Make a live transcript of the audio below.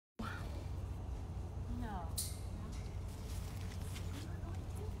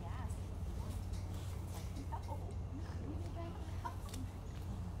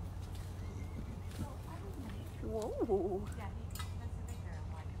Whoa. Yeah, he wants to make her. I'm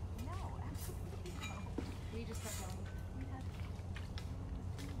like, no, absolutely no. We just kept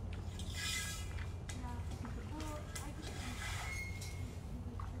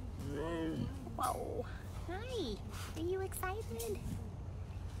going. Whoa. Hi. Are you excited?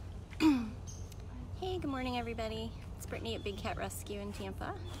 Hey, good morning, everybody. It's Brittany at Big Cat Rescue in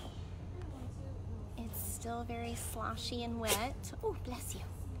Tampa. It's still very sloshy and wet. Oh, bless you.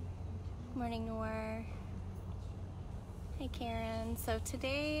 Morning, Noor. Hey, Karen. So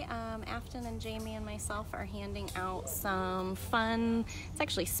today, Afton and Jamie and myself are handing out some fun, it's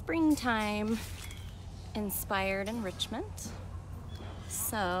actually springtime inspired enrichment.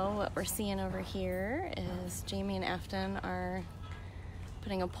 So what we're seeing over here is Jamie and Afton are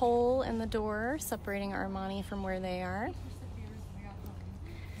putting a pole in the door, separating Armani from where they are.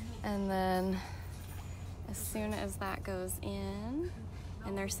 And then as soon as that goes in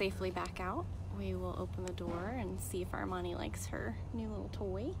and they're safely back out, we will open the door and see if Armani likes her new little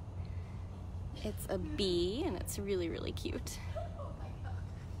toy. It's a bee and it's really, really cute.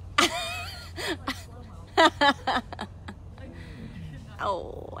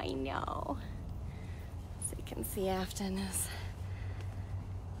 Oh, I know. So you can see Afton is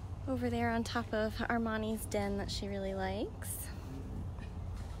over there on top of Armani's den that she really likes.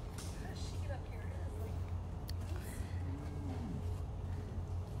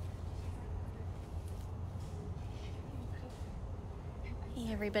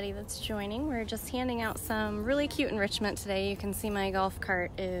 Hey everybody that's joining, we're just handing out some really cute enrichment today. You can see my golf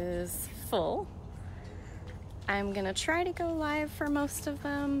cart is full. I'm gonna try to go live for most of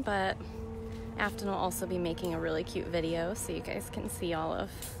them, but Afton will also be making a really cute video so you guys can see all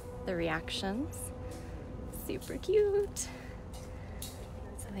of the reactions. Super cute.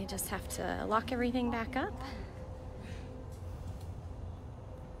 So they just have to lock everything back up.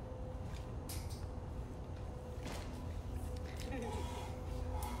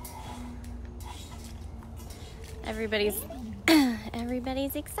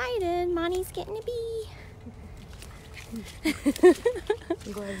 Everybody's excited. Monty's getting a bee.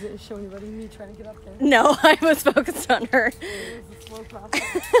 I'm glad I didn't show anybody me trying to get up there. No, I was focused on her. It was a slow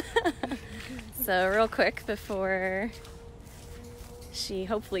process. So real quick before she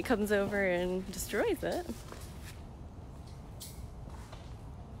hopefully comes over and destroys it.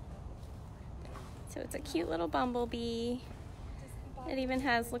 So it's a cute little bumblebee. It even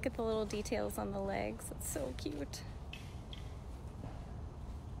has, look at the little details on the legs. It's so cute.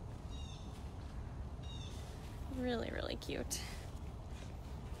 Really, really cute.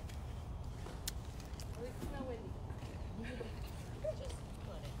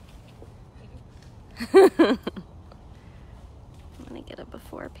 I'm gonna get a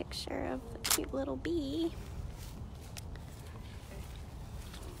before picture of the cute little bee.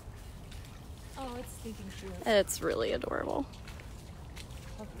 Oh, it's sneaking through. It's really adorable.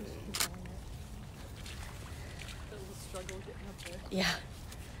 Struggle getting up there. Yeah.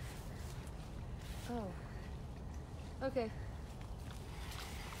 Oh. Okay.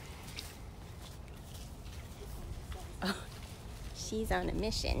 Oh, she's on a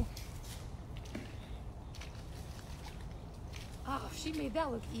mission. Oh, she made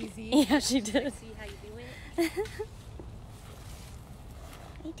that look easy. Yeah, she did. See how you do it?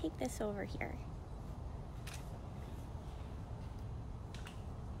 Let me take this over here.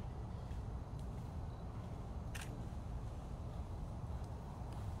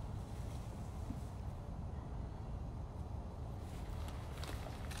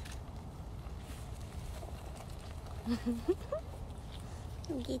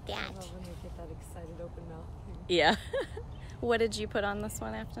 Get that. I love when you get that excited open mouth thing. Yeah. What did you put on this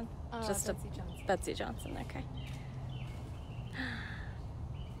one, Afton? Just Betsy Johnson. Betsy Johnson, okay.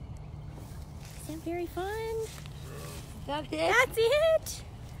 Is that very fun? That's it? That's it!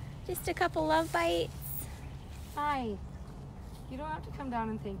 Just a couple love bites. Hi. You don't have to come down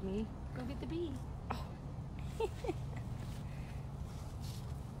and thank me. Go get the bee. Oh.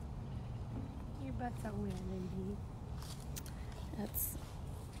 Your butt's a win, lady. It's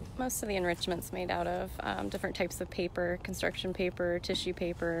most of the enrichment's made out of different types of paper, construction paper, tissue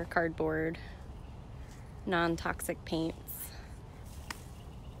paper, cardboard, non-toxic paints.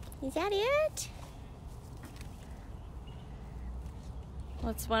 Is that it?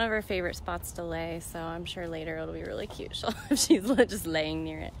 Well, it's one of her favorite spots to lay, so I'm sure later it'll be really cute if she's just laying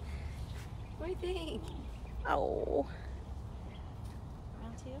near it. What do you think? Oh.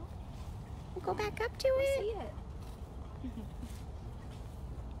 Round two? We'll go back up to I it. see it.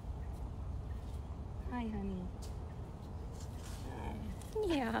 Hi, honey.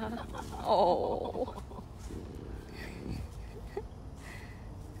 Yeah. Oh.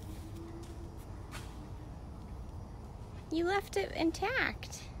 You left it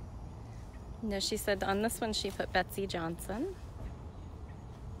intact. No, she said on this one she put Betsy Johnson.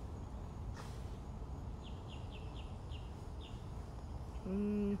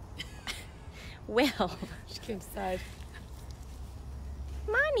 Will. She came inside.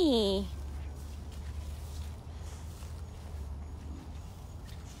 Mommy.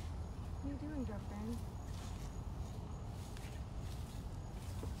 What are you doing, girlfriend?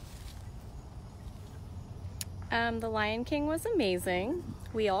 The Lion King was amazing.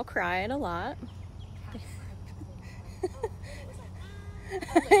 We all cried a lot.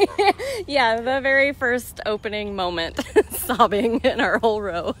 Yeah, the very first opening moment, sobbing in our whole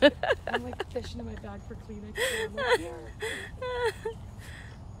row. I'm like fishing in my bag for Kleenex. So I'm like, yeah.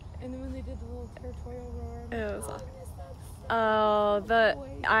 And then when they did the little territorial roar, I'm It like, was oh,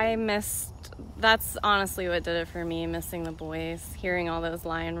 I missed, that's honestly what did it for me, missing the boys, hearing all those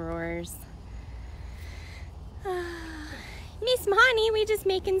lion roars. Miss Monty, we just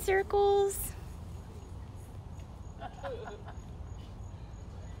making circles.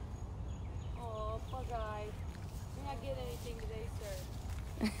 oh, poor guy. You're not getting anything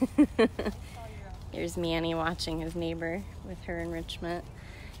today, sir. Here's Manny watching his neighbor with her enrichment.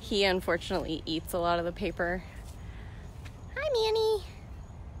 He unfortunately eats a lot of the paper. Hi, Manny.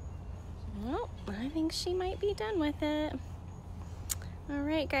 Well, I think she might be done with it. All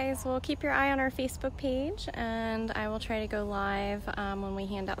right, guys, well, keep your eye on our Facebook page, and I will try to go live when we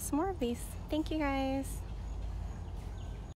hand out some more of these. Thank you, guys.